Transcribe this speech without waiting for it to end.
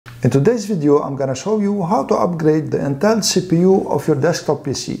In today's video, I'm going to show you how to upgrade the Intel CPU of your desktop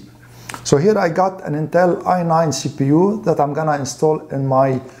PC. So here I got an Intel i9 CPU that I'm going to install in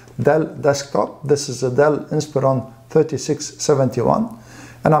my Dell desktop. This is a Dell Inspiron 3671.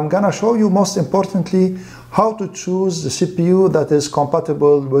 And I'm going to show you, most importantly, how to choose the CPU that is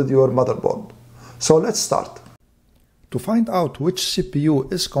compatible with your motherboard. So let's start. To find out which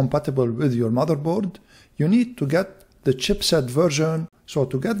CPU is compatible with your motherboard, you need to get the chipset version. So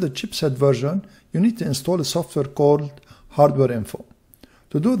to get the chipset version, you need to install a software called Hardware Info.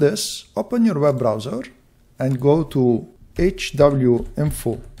 To do this, open your web browser and go to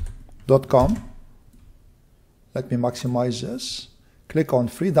hwinfo.com. Let me maximize this. Click on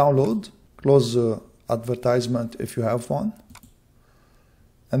free download, close the advertisement if you have one.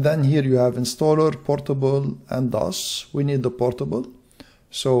 And then here you have installer, portable, and DOS. We need the portable.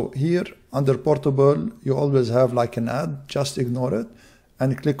 So here under portable, you always have like an ad, just ignore it.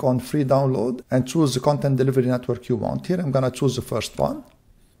 And click on free download and choose the content delivery network you want. Here I'm gonna choose the first one.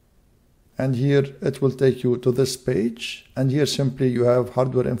 And here it will take you to this page. And here simply you have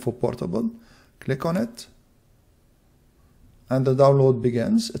Hardware Info Portable. Click on it. And the download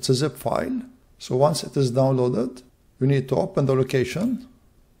begins. It's a zip file. So once it is downloaded, you need to open the location.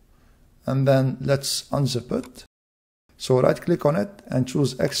 And then let's unzip it. So right click on it and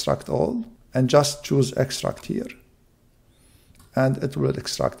choose Extract All. And just choose Extract here. And it will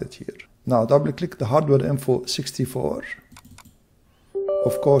extract it here. Now double click the Hardware Info 64.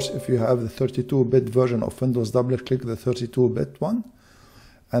 Of course, if you have the 32-bit version of Windows, double click the 32-bit one.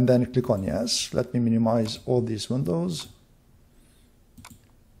 And then click on Yes. Let me minimize all these windows.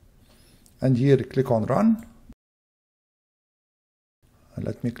 And here click on Run. And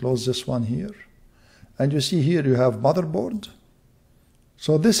let me close this one here. And you see here you have motherboard.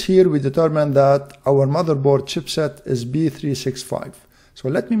 So this here we determine that our motherboard chipset is B365. So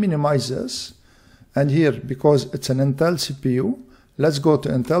let me minimize this. And here, because it's an Intel CPU, let's go to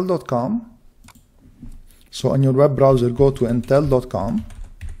intel.com. So on your web browser, go to intel.com.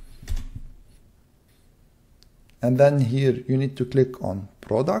 And then here you need to click on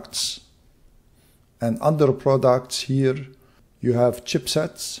Products. And under Products here, you have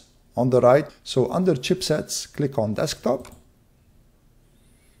chipsets on the right. So under chipsets, click on Desktop.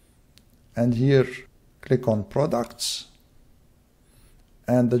 And here, click on Products.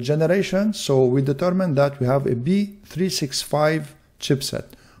 And the generation, so we determined that we have a B365 chipset,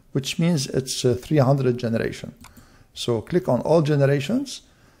 which means it's a 300 generation. So click on All Generations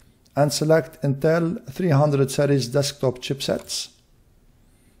and select Intel 300 series desktop chipsets.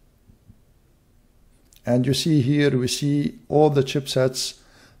 And you see here, we see all the chipsets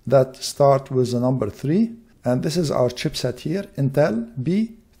that start with the number 3. And this is our chipset here, Intel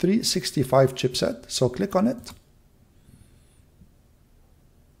B365 chipset. So click on it.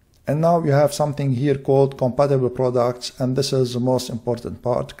 And now you have something here called compatible products. And this is the most important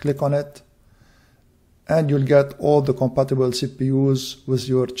part. Click on it. And you'll get all the compatible CPUs with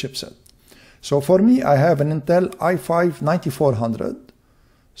your chipset. So for me, I have an Intel i5 9400.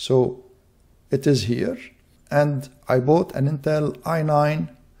 So it is here. And I bought an Intel i9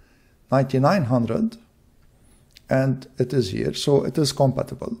 9900. And it is here. So it is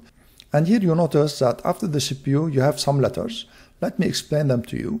compatible. And here you notice that after the CPU, you have some letters. Let me explain them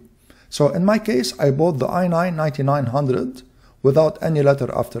to you. So in my case, I bought the i9 9900 without any letter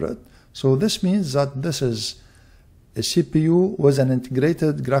after it. So this means that this is a CPU with an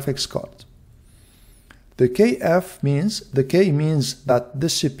integrated graphics card. The KF means, the K means that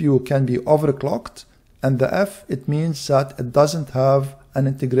this CPU can be overclocked, and the F, it means that it doesn't have an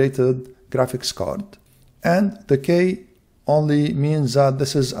integrated graphics card. And the K only means that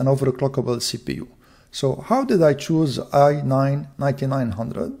this is an overclockable CPU. So how did I choose i9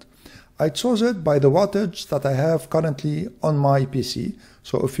 9900? I chose it by the wattage that I have currently on my PC.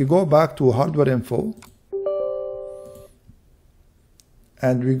 So if you go back to Hardware Info,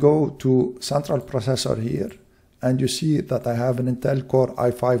 and we go to Central Processor here, and you see that I have an Intel Core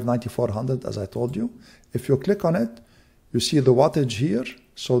i5 9400, as I told you. If you click on it, you see the wattage here.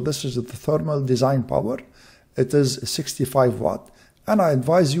 So this is the thermal design power. It is 65 watt. And I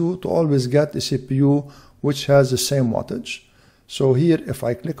advise you to always get a CPU which has the same wattage. So here, if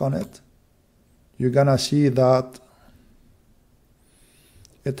I click on it, you're gonna see that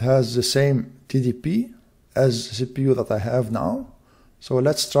it has the same TDP as the CPU that I have now. So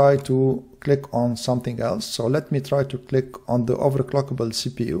let's try to click on something else. So let me try to click on the overclockable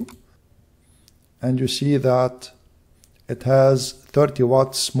CPU. And you see that it has 30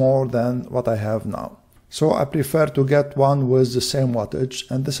 watts more than what I have now. So I prefer to get one with the same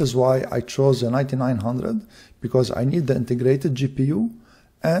wattage, and this is why I chose the 9900, because I need the integrated GPU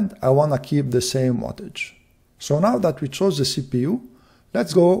and I want to keep the same wattage. So now that we chose the CPU,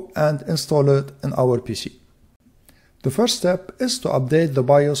 let's go and install it in our PC. The first step is to update the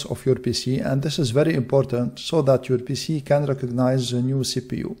BIOS of your PC, and this is very important so that your PC can recognize the new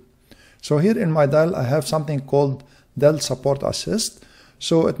CPU. So here in my Dell, I have something called Dell Support Assist.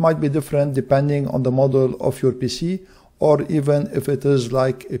 So it might be different depending on the model of your PC, or even if it is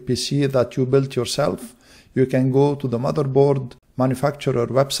like a PC that you built yourself, you can go to the motherboard manufacturer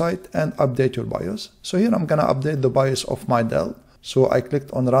website and update your BIOS. So here I'm gonna update the BIOS of my Dell. So I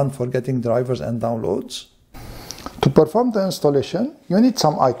clicked on Run for getting drivers and downloads. To perform the installation, you need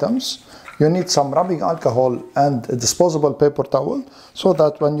some items. You need some rubbing alcohol and a disposable paper towel so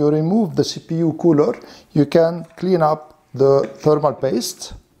that when you remove the CPU cooler, you can clean up the thermal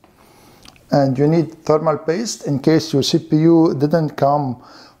paste. And you need thermal paste in case your CPU didn't come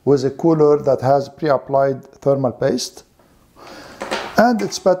with a cooler that has pre-applied thermal paste. And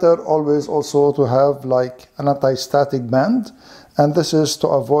it's better always also to have like an anti-static band, and this is to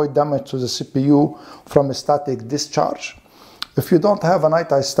avoid damage to the CPU from a static discharge. If you don't have an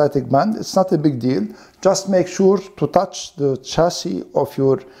anti-static band, it's not a big deal. Just make sure to touch the chassis of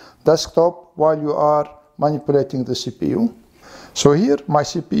your desktop while you are manipulating the CPU. So here my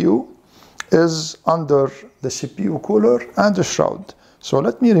CPU is under the CPU cooler and the shroud. So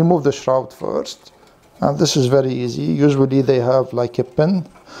let me remove the shroud first. And this is very easy. Usually they have like a pin,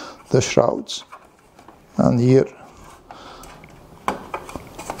 the shrouds. And here,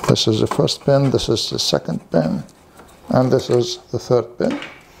 this is the first pin, this is the second pin, and this is the third pin.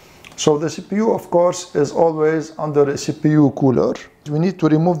 So the CPU, of course, is always under a CPU cooler. We need to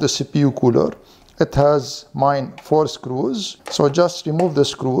remove the CPU cooler. It has 4 screws. So just remove the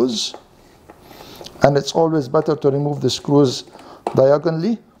screws. And it's always better to remove the screws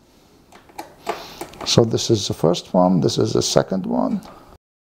diagonally. So this is the first one, this is the second one.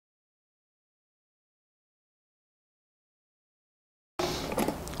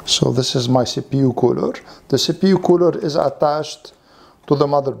 So this is my CPU cooler. The CPU cooler is attached to the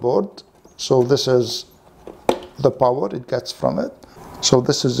motherboard. So this is the power it gets from it. So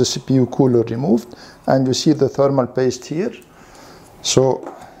this is the CPU cooler removed, and you see the thermal paste here.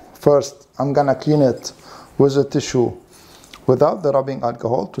 So first I'm gonna clean it with a tissue without the rubbing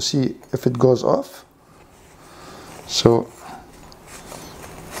alcohol to see if it goes off. So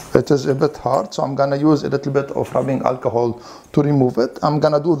it is a bit hard, so I'm gonna use a little bit of rubbing alcohol to remove it. I'm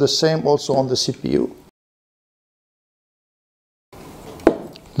gonna do the same also on the CPU.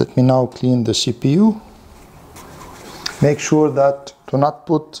 Let me now clean the CPU. Make sure that to not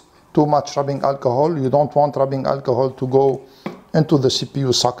put too much rubbing alcohol. You don't want rubbing alcohol to go into the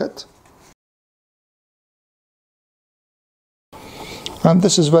CPU socket. And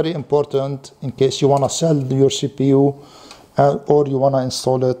this is very important in case you want to sell your CPU or you want to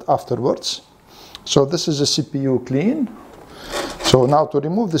install it afterwards. So this is the CPU clean. So now to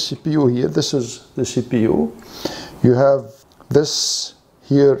remove the CPU here, this is the CPU. You have this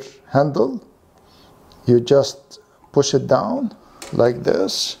here handle. You just push it down like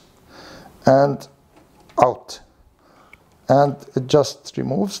this and out. And it just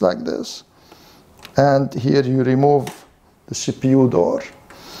removes like this. And here you remove the CPU door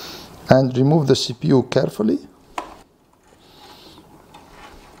and remove the CPU carefully.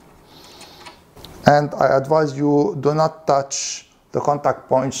 And I advise you do not touch the contact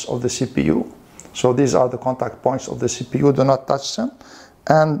points of the CPU. So these are the contact points of the CPU, do not touch them.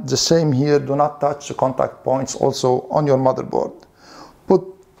 And the same here, do not touch the contact points also on your motherboard. Put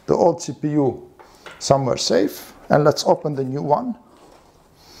the old CPU somewhere safe, and let's open the new one.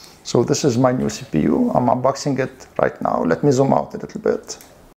 So this is my new CPU. I'm unboxing it right now. Let me zoom out a little bit.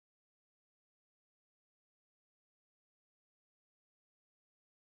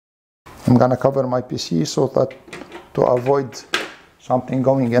 I'm gonna cover my PC so that to avoid something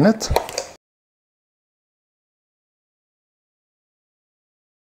going in it.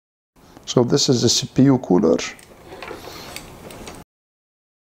 So this is the CPU cooler.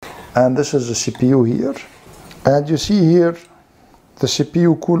 And this is the CPU here. And you see here the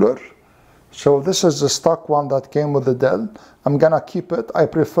CPU cooler. So this is the stock one that came with the Dell. I'm gonna keep it. I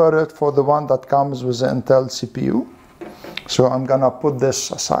prefer it for the one that comes with the Intel CPU. So I'm gonna put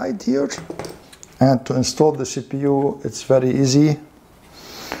this aside here. And to install the CPU, it's very easy.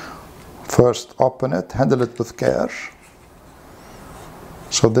 First open it, handle it with care.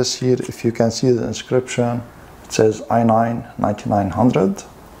 So this here, if you can see the inscription, it says i9 9900.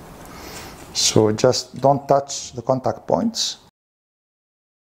 So just don't touch the contact points.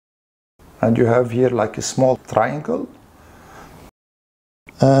 And you have here like a small triangle.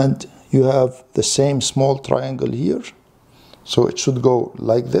 And you have the same small triangle here. So it should go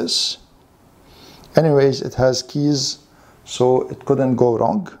like this. Anyways, it has keys, so it couldn't go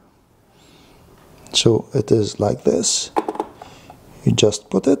wrong. So it is like this. You just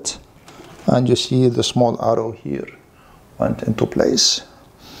put it, and you see the small arrow here went into place.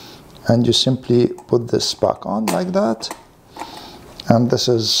 And you simply put this back on like that. And this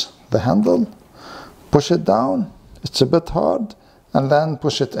is the handle. Push it down. It's a bit hard. And then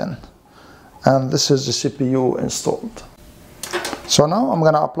push it in. And this is the CPU installed. So now I'm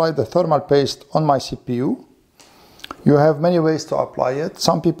going to apply the thermal paste on my CPU. You have many ways to apply it.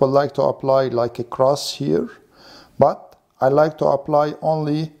 Some people like to apply like a cross here, but I like to apply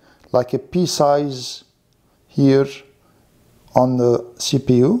only like a pea size here on the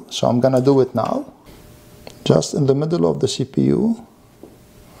CPU. So I'm going to do it now. Just in the middle of the CPU.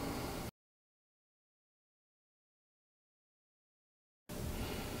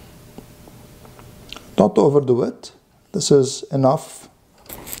 Don't overdo it. This is enough.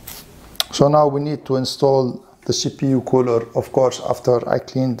 So now we need to install the CPU cooler, of course, after I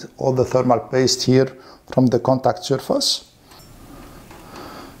cleaned all the thermal paste here from the contact surface.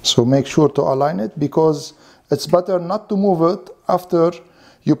 So make sure to align it, because it's better not to move it after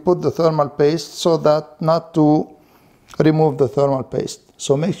you put the thermal paste, so that not to remove the thermal paste.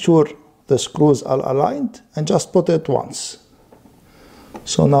 So make sure the screws are aligned and just put it once.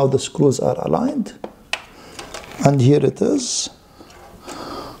 So now the screws are aligned, and here it is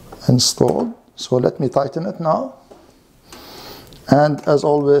installed. So let me tighten it now. And as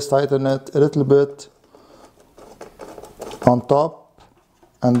always, tighten it a little bit on top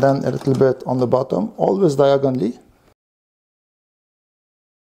and then a little bit on the bottom, always diagonally.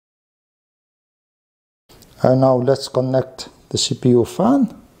 And now let's connect the CPU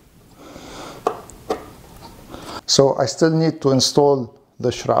fan. So I still need to install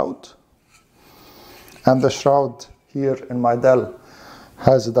the shroud. And the shroud here in my Dell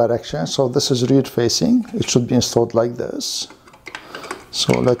has a direction. So this is rear facing. It should be installed like this.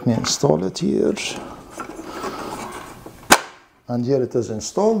 So let me install it here. And here it is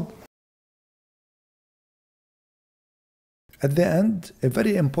installed. At the end, a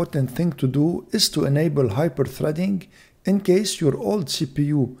very important thing to do is to enable hyperthreading in case your old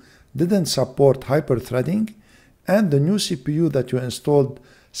CPU didn't support hyperthreading and the new CPU that you installed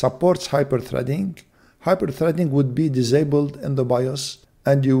supports hyperthreading. Hyperthreading would be disabled in the BIOS,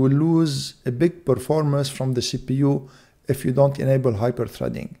 and you will lose a big performance from the CPU if you don't enable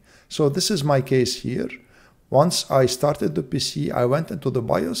hyperthreading. So this is my case here. Once I started the PC, I went into the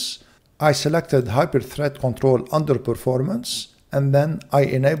BIOS, I selected Hyperthread Control under Performance, and then I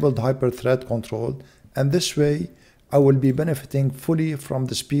enabled Hyperthread Control, and this way I will be benefiting fully from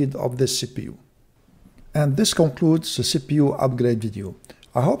the speed of this CPU. And this concludes the CPU upgrade video.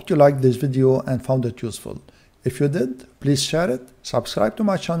 I hope you liked this video and found it useful. If you did, please share it, subscribe to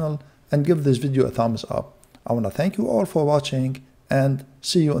my channel, and give this video a thumbs up. I want to thank you all for watching, and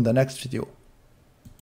see you in the next video.